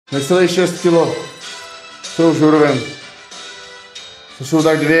Necelých 6 kilo. To už urvem. To jsou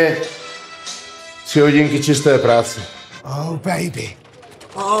tak 2-3 hodinky čisté práce. Oh baby.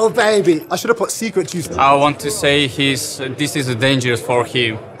 Oh baby. I should have put secret juice. I want to say this is dangerous for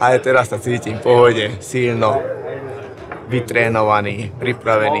him. Ale teraz sa cítim v pohode, silno, vytrénovaný,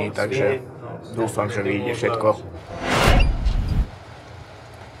 pripravený, takže dúfam, že vyjde všetko.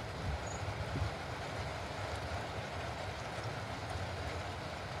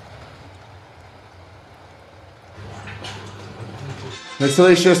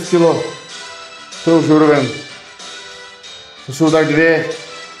 Necelých 6 kilo. To už urvem. To jsou tak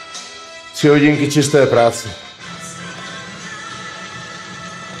 2-3 hodinky čisté práce.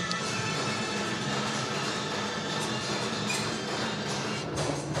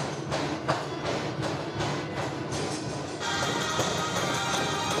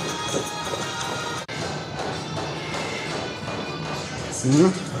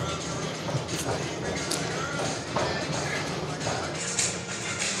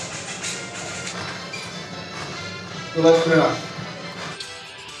 Tohle je náš.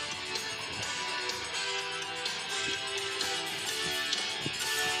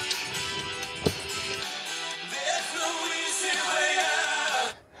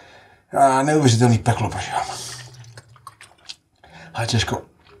 Neuvěřitelný peklo prožívám. Ale těžko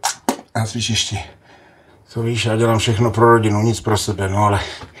na cvičišti. To víš, já dělám všechno pro rodinu, nic pro sebe, no ale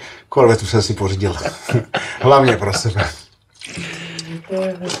korvetu jsem si pořídil. Hlavně pro sebe.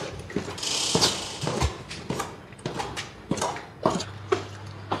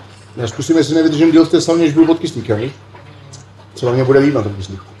 Já zkusím, jestli nevydržím díl v té sauně, než budu pod kyslíkem, víš? Třeba mě bude líp na tom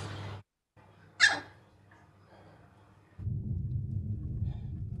kyslíku.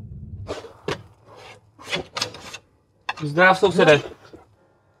 Zdrav, sousede.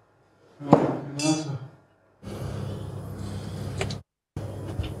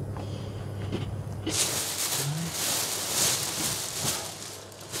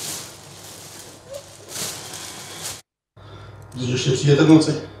 Když ještě přijete v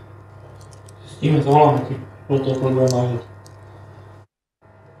noci? S tím zavoláme ti, proto problém máš.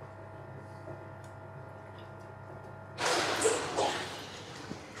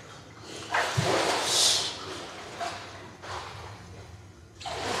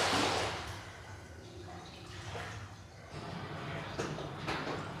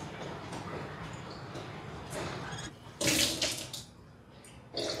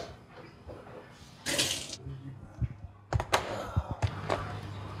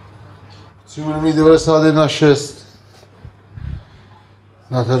 Chci budu mít 91,6.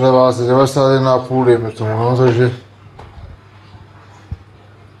 Na téhle váze 91,5 dejme tomu, no, takže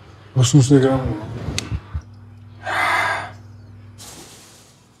 800 gramů.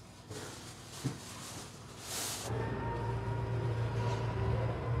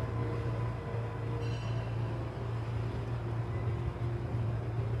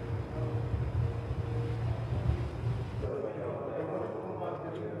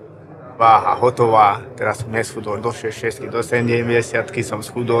 Váha hotová, teraz som neschudol do 6, do 70 som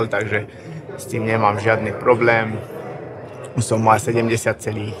schudol, takže s tým nemám žiadny problém. Už som mal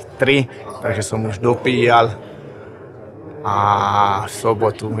 70,3, takže som už dopíjal a v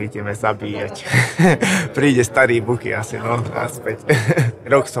sobotu ideme zabíjať. Príde starý buky asi, no, naspäť.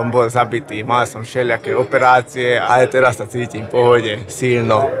 Rok som bol zabitý, mal som všelijaké operácie, ale teraz sa cítim v pohode,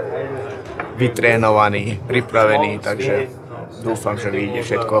 silno, vytrénovaný, pripravený, takže dúfam, že vyjde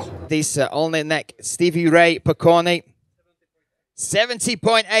všetko. This on the neck, Stevie Ray Piccone.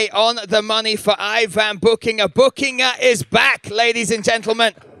 70.8 on the money for Ivan Buchinger. Buchinger is back, ladies and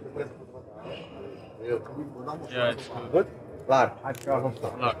gentlemen. Yeah, it's good.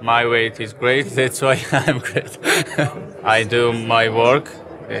 My weight is great, that's why I'm great. I do my work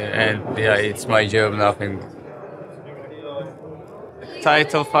and yeah, it's my job, nothing.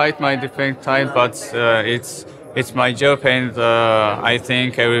 Title fight might defend title, but it's my job, and I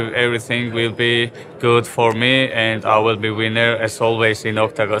think everything will be good for me, and I will be winner as always in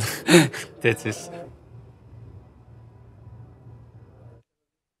Oktagon. That is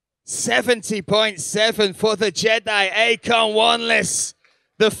 70.7 for the Jedi Akon Oneless.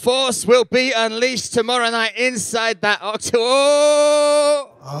 The force will be unleashed tomorrow night inside that Oktagon.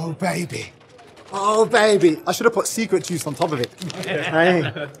 Oh baby. Oh baby. I should have put secret juice on top of it.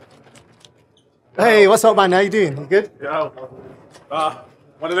 Hey. Hey, what's up, man? How you doing? You good? Yeah.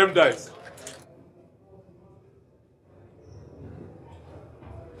 One of them days.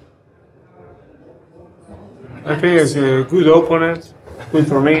 I think it's a good opponent, good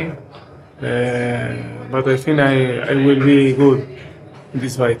for me. But I think I will be good in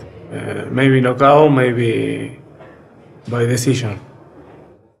this fight. Maybe knockout, maybe by decision.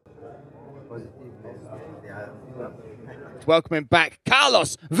 Welcoming back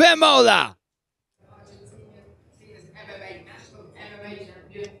Karlos Vémola.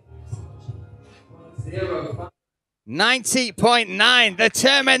 $90.9. The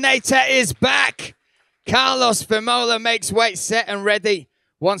Terminator is back. Karlos Vémola makes weight, set and ready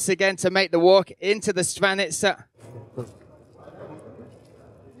once again to make the walk into the Stvanitsa.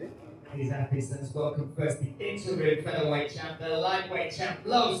 Please let's welcome first the interim featherweight champ, the lightweight champ,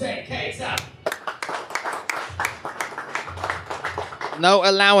 Lose Keita. No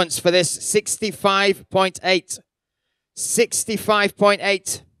allowance for this. 65.8.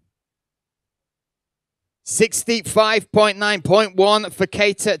 65.8. 65.9.1 for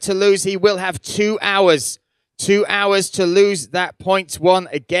Keita to lose. He will have 2 hours. 2 hours to lose that .1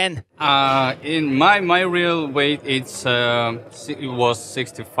 again. In my real weight, it was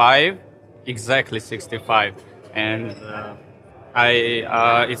 65, exactly 65, and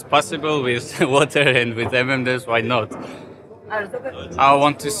it's possible with water and with MMDs. Why not? I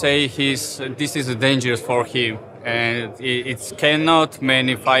want to say this is dangerous for him, and it cannot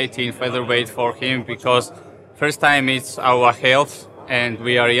many fight in featherweight for him because first time it's our health and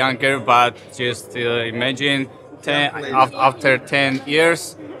we are younger, but just imagine after 10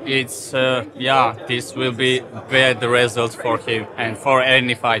 years, it's this will be bad results for him and for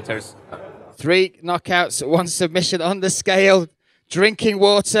any fighters. 3 knockouts, 1 submission on the scale. Drinking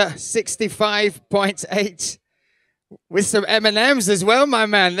water, 65.8. With some M&Ms as well, my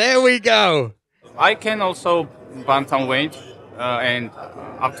man. There we go. I can also bantamweight, and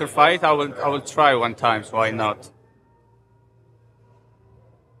after fight, I will try one time. So why not?